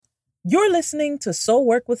You're listening to Soul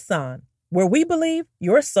Work with San, where we believe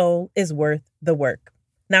your soul is worth the work.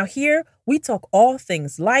 Now, here we talk all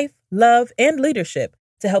things life, love, and leadership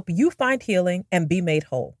to help you find healing and be made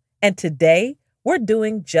whole. And today, we're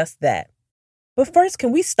doing just that. But first,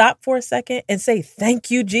 can we stop for a second and say thank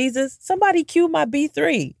you, Jesus? Somebody cue my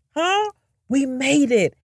B3, huh? We made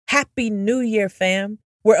it. Happy New Year, fam.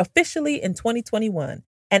 We're officially in 2021.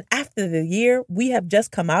 And after the year we have just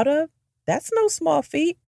come out of, that's no small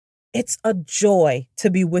feat. It's a joy to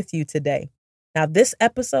be with you today. Now, this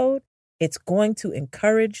episode, it's going to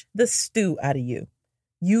encourage the stew out of you.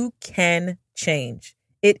 You can change.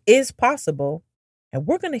 It is possible, and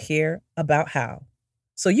we're going to hear about how.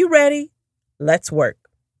 So you ready? Let's work.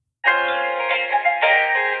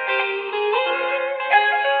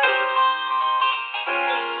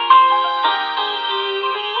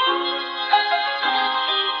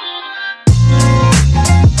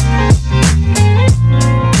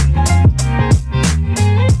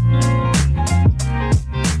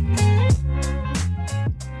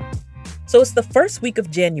 So it's the first week of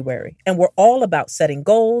January, and we're all about setting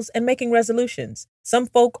goals and making resolutions. Some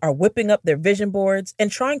folk are whipping up their vision boards and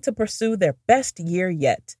trying to pursue their best year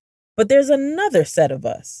yet. But there's another set of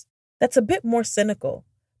us that's a bit more cynical.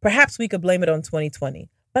 Perhaps we could blame it on 2020,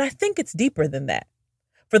 but I think it's deeper than that.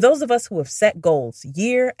 For those of us who have set goals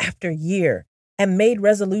year after year and made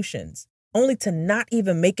resolutions, only to not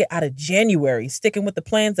even make it out of January, sticking with the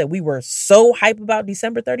plans that we were so hype about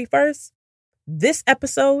December 31st, this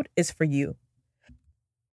episode is for you.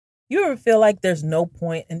 You ever feel like there's no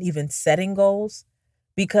point in even setting goals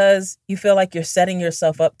because you feel like you're setting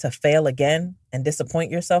yourself up to fail again and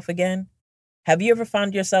disappoint yourself again? Have you ever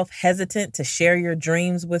found yourself hesitant to share your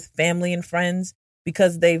dreams with family and friends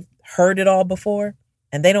because they've heard it all before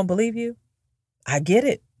and they don't believe you? I get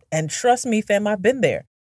it. And trust me, fam, I've been there.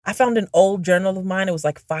 I found an old journal of mine. It was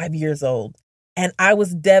like 5 years old. And I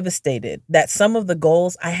was devastated that some of the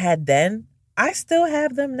goals I had then, I still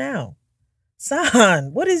have them now.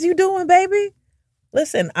 San, what is you doing, baby?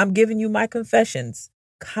 Listen, I'm giving you my confessions.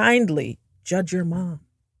 Kindly judge your mom.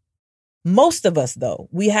 Most of us, though,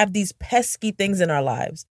 we have these pesky things in our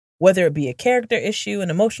lives, whether it be a character issue,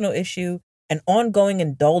 an emotional issue, an ongoing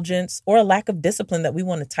indulgence, or a lack of discipline that we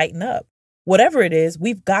want to tighten up. Whatever it is,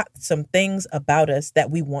 we've got some things about us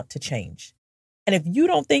that we want to change. And if you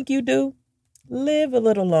don't think you do, live a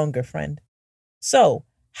little longer, friend. So,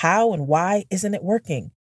 how and why isn't it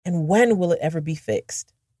working? And when will it ever be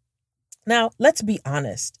fixed? Now, let's be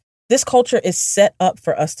honest. This culture is set up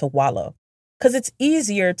for us to wallow because it's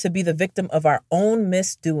easier to be the victim of our own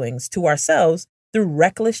misdoings to ourselves through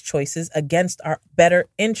reckless choices against our better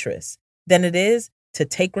interests than it is to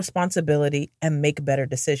take responsibility and make better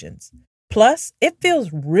decisions. Plus, it feels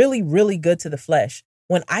really, really good to the flesh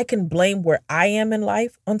when I can blame where I am in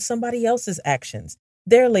life on somebody else's actions,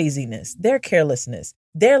 their laziness, their carelessness,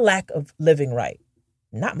 their lack of living right,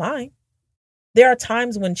 not mine. There are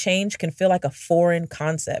times when change can feel like a foreign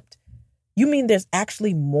concept. You mean there's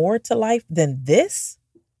actually more to life than this?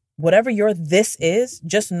 Whatever your this is,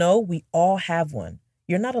 just know we all have one.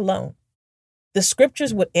 You're not alone. The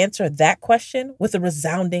scriptures would answer that question with a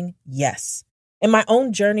resounding yes. In my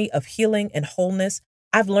own journey of healing and wholeness,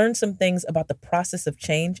 I've learned some things about the process of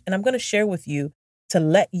change, and I'm going to share with you to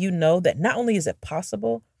let you know that not only is it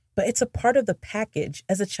possible, but it's a part of the package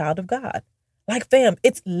as a child of God. Like, fam,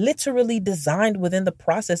 it's literally designed within the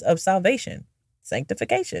process of salvation,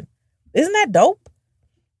 sanctification. Isn't that dope?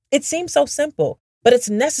 It seems so simple, but it's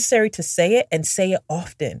necessary to say it and say it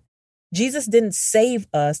often. Jesus didn't save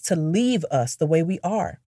us to leave us the way we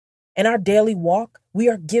are. In our daily walk, we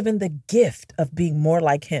are given the gift of being more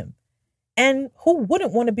like him. And who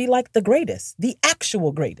wouldn't want to be like the greatest, the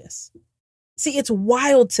actual greatest? See, it's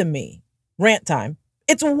wild to me. Rant time.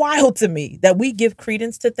 It's wild to me that we give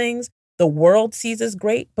credence to things the world sees as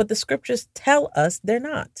great, but the scriptures tell us they're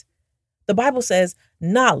not. The Bible says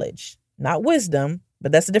knowledge, not wisdom,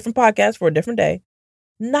 but that's a different podcast for a different day.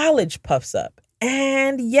 Knowledge puffs up,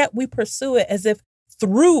 and yet we pursue it as if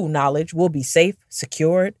through knowledge we'll be safe,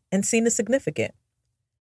 secured, and seen as significant.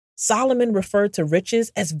 Solomon referred to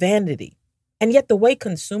riches as vanity, and yet the way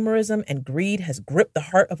consumerism and greed has gripped the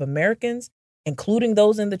heart of Americans, including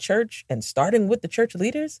those in the church and starting with the church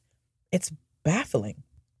leaders, it's baffling.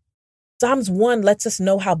 Psalms 1 lets us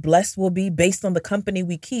know how blessed we'll be based on the company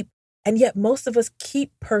we keep, and yet most of us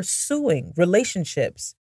keep pursuing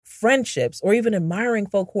relationships, friendships, or even admiring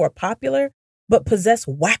folk who are popular, but possess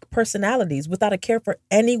whack personalities without a care for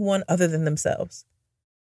anyone other than themselves.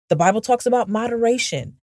 The Bible talks about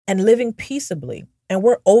moderation and living peaceably, and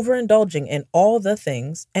we're overindulging in all the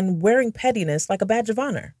things and wearing pettiness like a badge of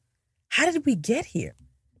honor. How did we get here?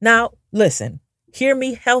 Now, listen, hear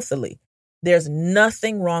me healthily. There's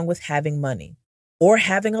nothing wrong with having money or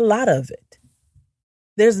having a lot of it.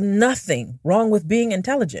 There's nothing wrong with being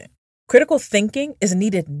intelligent. Critical thinking is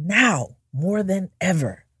needed now more than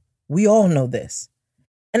ever. We all know this.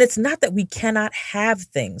 And it's not that we cannot have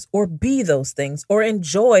things or be those things or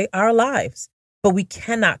enjoy our lives, but we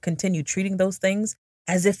cannot continue treating those things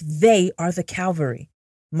as if they are the Calvary.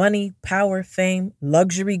 Money, power, fame,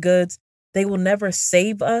 luxury goods, they will never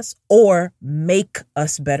save us or make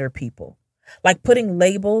us better people. Like putting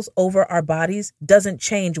labels over our bodies doesn't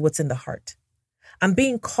change what's in the heart. I'm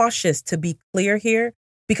being cautious to be clear here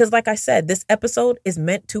because, like I said, this episode is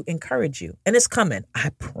meant to encourage you, and it's coming,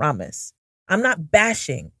 I promise. I'm not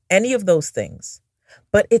bashing any of those things,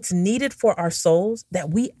 but it's needed for our souls that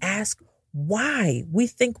we ask why we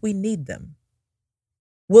think we need them.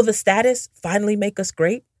 Will the status finally make us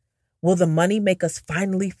great? Will the money make us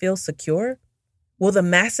finally feel secure? Will the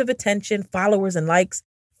massive attention, followers, and likes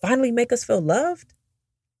finally make us feel loved?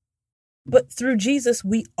 But through Jesus,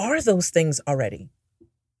 we are those things already.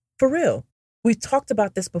 For real. We've talked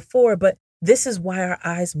about this before, but this is why our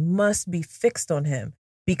eyes must be fixed on him,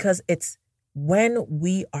 because it's when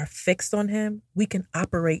we are fixed on him, we can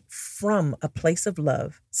operate from a place of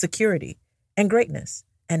love, security, and greatness,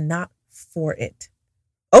 and not for it.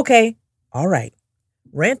 Okay, all right.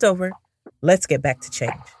 Rant over. Let's get back to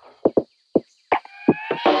change.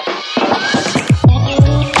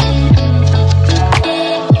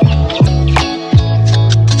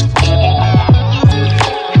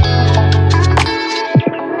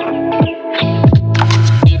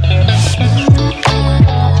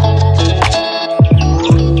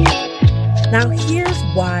 Now, here's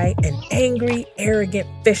why an angry, arrogant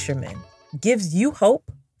fisherman gives you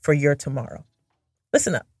hope for your tomorrow.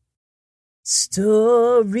 Listen up.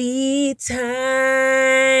 Story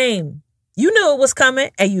time. You knew it was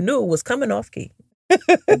coming, and you knew it was coming off key.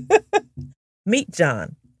 Meet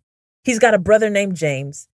John. He's got a brother named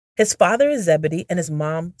James. His father is Zebedee and his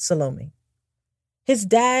mom, Salome. His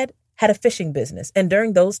dad had a fishing business, and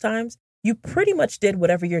during those times, you pretty much did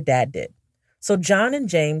whatever your dad did. So John and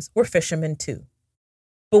James were fishermen too.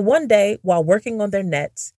 But one day, while working on their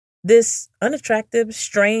nets, this unattractive,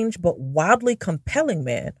 strange, but wildly compelling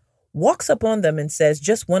man walks up on them and says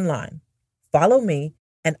just one line, "Follow me,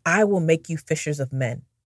 and I will make you fishers of men."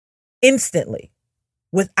 Instantly,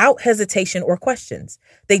 without hesitation or questions,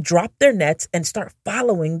 they drop their nets and start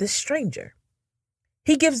following this stranger.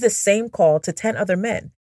 He gives this same call to 10 other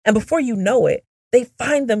men, and before you know it, they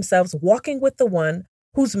find themselves walking with the one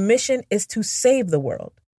whose mission is to save the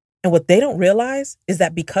world. And what they don't realize is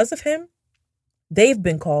that because of him, they've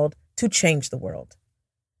been called to change the world.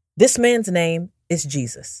 This man's name is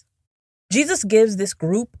Jesus. Jesus gives this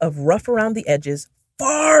group of rough around the edges,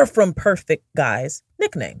 far from perfect guys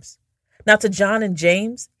nicknames. Now to John and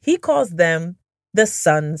James, he calls them the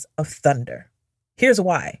sons of thunder. Here's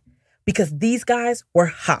why. Because these guys were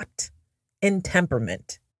hot in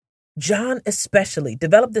temperament. John especially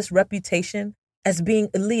developed this reputation as being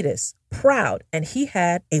elitist, proud, and he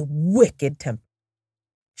had a wicked temper.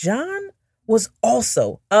 John was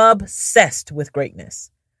also obsessed with greatness.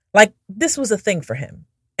 Like this was a thing for him.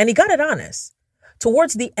 And he got it honest.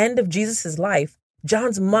 Towards the end of Jesus' life,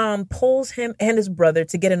 John's mom pulls him and his brother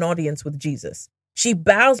to get an audience with Jesus. She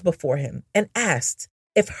bows before him and asks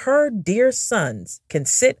if her dear sons can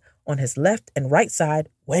sit on his left and right side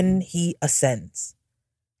when he ascends.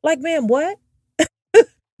 Like, man, what?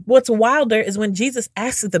 What's wilder is when Jesus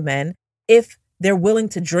asks the men if they're willing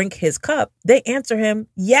to drink his cup, they answer him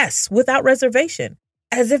yes, without reservation,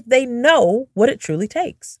 as if they know what it truly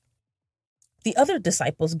takes. The other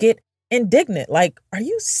disciples get indignant, like, are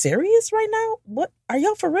you serious right now? What? Are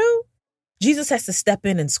y'all for real? Jesus has to step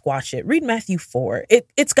in and squash it. Read Matthew 4.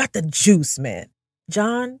 It's got the juice, man.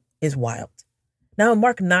 John is wild. Now in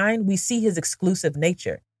Mark 9, we see his exclusive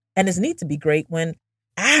nature and his need to be great when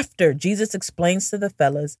after Jesus explains to the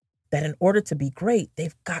fellas that in order to be great,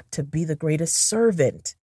 they've got to be the greatest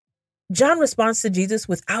servant. John responds to Jesus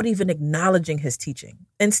without even acknowledging his teaching.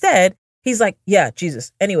 Instead, he's like, yeah,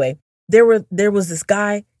 Jesus. Anyway, there was this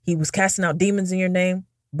guy, he was casting out demons in your name,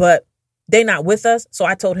 but they not with us. So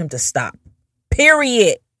I told him to stop.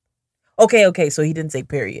 Period. Okay. So he didn't say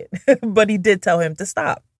period, but he did tell him to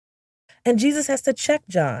stop. And Jesus has to check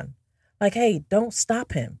John. Like, hey, don't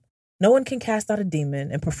stop him. No one can cast out a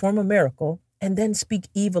demon and perform a miracle and then speak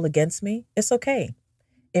evil against me. It's okay.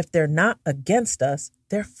 If they're not against us,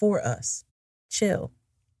 they're for us. Chill.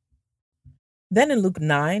 Then in Luke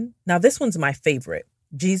 9, now this one's my favorite.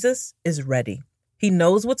 Jesus is ready. He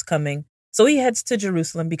knows what's coming, so he heads to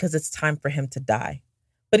Jerusalem because it's time for him to die.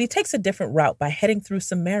 But he takes a different route by heading through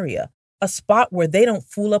Samaria, a spot where they don't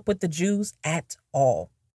fool up with the Jews at all.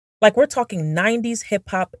 Like we're talking 90s hip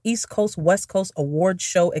hop, East Coast, West Coast award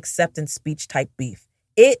show acceptance speech type beef.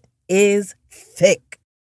 It is thick.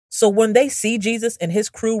 So when they see Jesus and his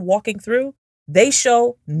crew walking through, they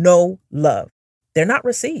show no love. They're not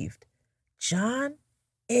received. John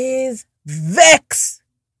is vexed.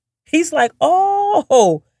 He's like,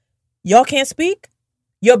 oh, y'all can't speak?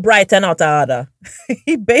 You're bright and out of order.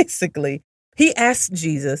 He asked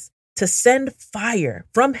Jesus to send fire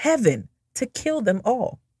from heaven to kill them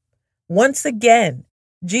all. Once again,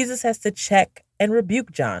 Jesus has to check and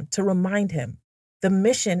rebuke John to remind him the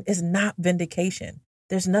mission is not vindication.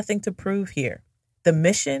 There's nothing to prove here. The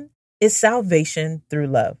mission is salvation through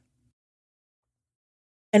love.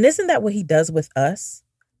 And isn't that what he does with us?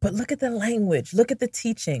 But look at the language, look at the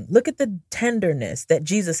teaching, look at the tenderness that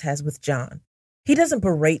Jesus has with John. He doesn't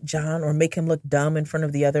berate John or make him look dumb in front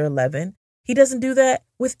of the other 11. He doesn't do that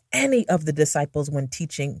with any of the disciples when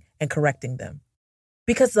teaching and correcting them.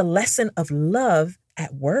 Because the lesson of love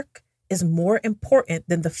at work is more important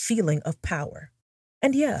than the feeling of power.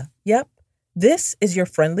 And this is your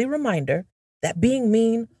friendly reminder that being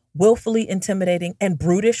mean, willfully intimidating, and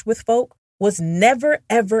brutish with folk was never,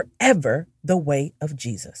 ever, ever the way of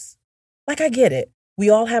Jesus. Like, I get it. We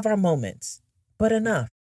all have our moments, but enough.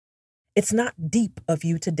 It's not deep of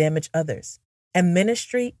you to damage others. And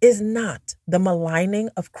ministry is not the maligning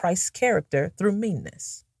of Christ's character through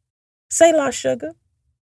meanness. Selah, sugar.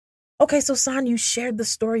 Okay, so San, you shared the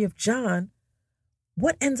story of John.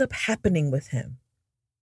 What ends up happening with him?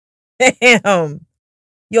 Damn.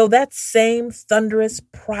 Yo, that same thunderous,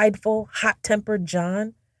 prideful, hot-tempered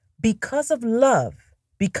John, because of love,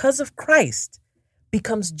 because of Christ,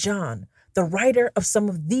 becomes John, the writer of some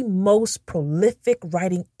of the most prolific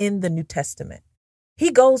writing in the New Testament. He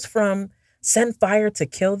goes from send fire to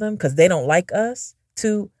kill them because they don't like us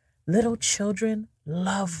to little children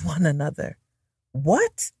love one another.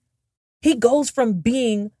 What? He goes from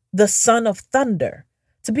being the son of thunder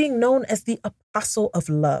to being known as the apostle of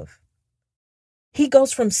love. He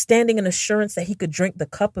goes from standing in assurance that he could drink the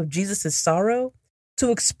cup of Jesus' sorrow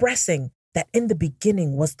to expressing that in the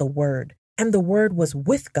beginning was the Word, and the Word was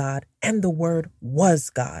with God, and the Word was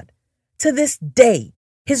God. To this day,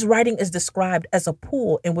 his writing is described as a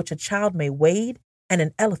pool in which a child may wade and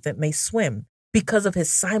an elephant may swim because of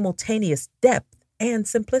his simultaneous depth and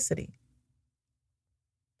simplicity.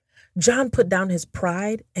 John put down his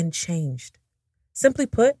pride and changed. Simply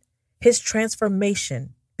put, his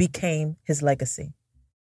transformation became his legacy.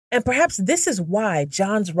 And perhaps this is why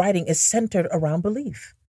John's writing is centered around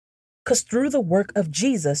belief. Because through the work of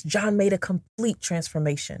Jesus, John made a complete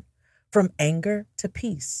transformation from anger to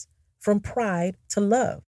peace, from pride to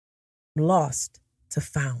love, lost to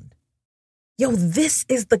found. Yo, this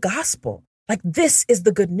is the gospel. Like, this is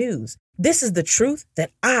the good news. This is the truth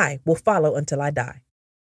that I will follow until I die.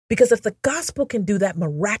 Because if the gospel can do that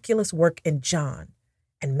miraculous work in John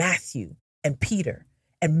and Matthew and Peter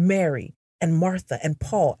and Mary and Martha and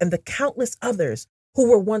Paul and the countless others who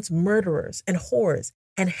were once murderers and whores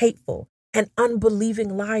and hateful and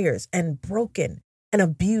unbelieving liars and broken and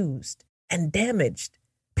abused and damaged,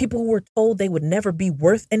 people who were told they would never be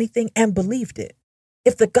worth anything and believed it.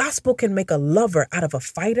 If the gospel can make a lover out of a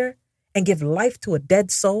fighter and give life to a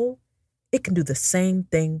dead soul, it can do the same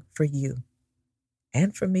thing for you.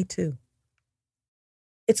 And for me too.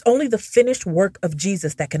 It's only the finished work of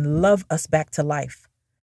Jesus that can love us back to life.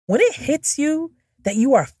 When it hits you that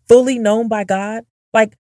you are fully known by God,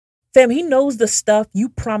 like, fam, he knows the stuff you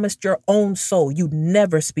promised your own soul you'd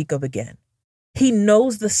never speak of again. He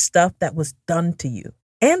knows the stuff that was done to you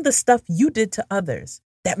and the stuff you did to others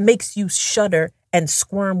that makes you shudder and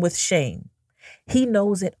squirm with shame. He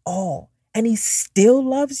knows it all, and he still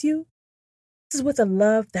loves you. This is with a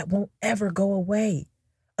love that won't ever go away,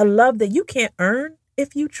 a love that you can't earn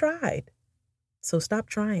if you tried. So stop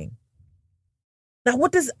trying. Now,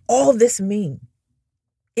 what does all this mean?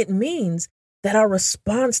 It means that our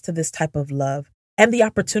response to this type of love and the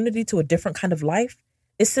opportunity to a different kind of life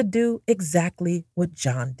is to do exactly what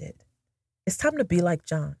John did. It's time to be like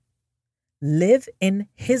John. Live in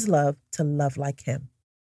his love to love like him.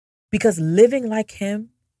 Because living like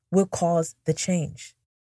him will cause the change.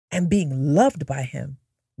 And being loved by him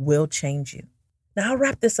will change you. Now, I'll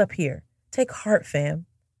wrap this up here. Take heart, fam.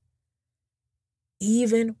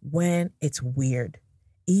 Even when it's weird,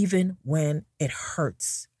 even when it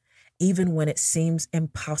hurts, even when it seems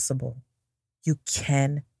impossible, you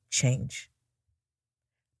can change.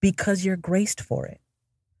 Because you're graced for it.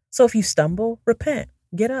 So if you stumble, repent,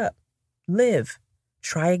 get up, live,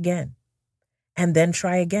 try again, and then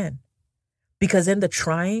try again. Because in the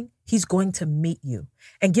trying, he's going to meet you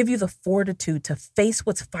and give you the fortitude to face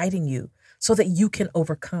what's fighting you so that you can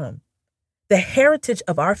overcome. The heritage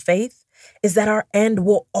of our faith is that our end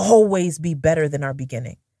will always be better than our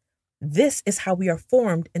beginning. This is how we are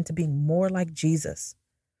formed into being more like Jesus.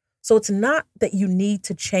 So it's not that you need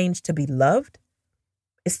to change to be loved.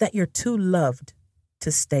 It's that you're too loved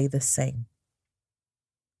to stay the same.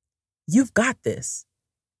 You've got this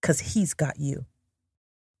because he's got you.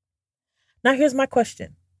 Now here's my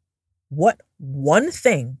question. What one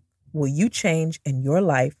thing will you change in your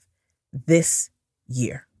life this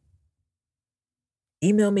year?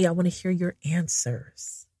 Email me. I want to hear your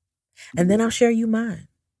answers. And then I'll share you mine.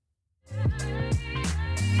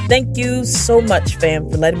 Thank you so much, fam,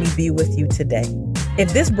 for letting me be with you today.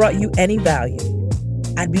 If this brought you any value,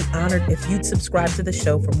 I'd be honored if you'd subscribe to the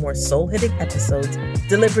show for more soul-hitting episodes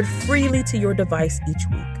delivered freely to your device each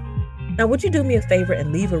week. Now, would you do me a favor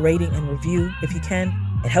and leave a rating and review if you can?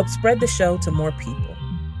 It helps spread the show to more people.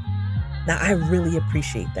 Now, I really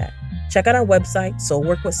appreciate that. Check out our website,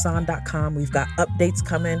 soulworkwithsan.com. We've got updates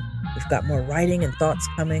coming. We've got more writing and thoughts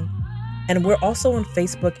coming. And we're also on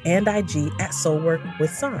Facebook and IG at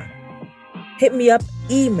soulworkwithsan. Hit me up,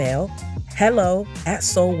 email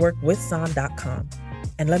hello@soulworkwithsan.com,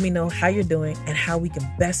 and let me know how you're doing and how we can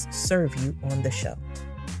best serve you on the show.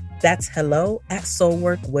 That's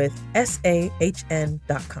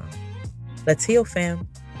hello@soulworkwithsan.com. Let's heal, fam.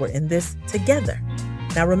 We're in this together.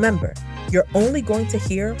 Now remember, you're only going to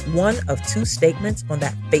hear one of two statements on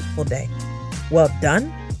that fateful day. Well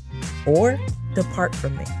done, or depart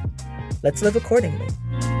from me. Let's live accordingly.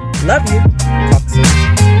 Love you. Talk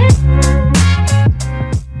soon.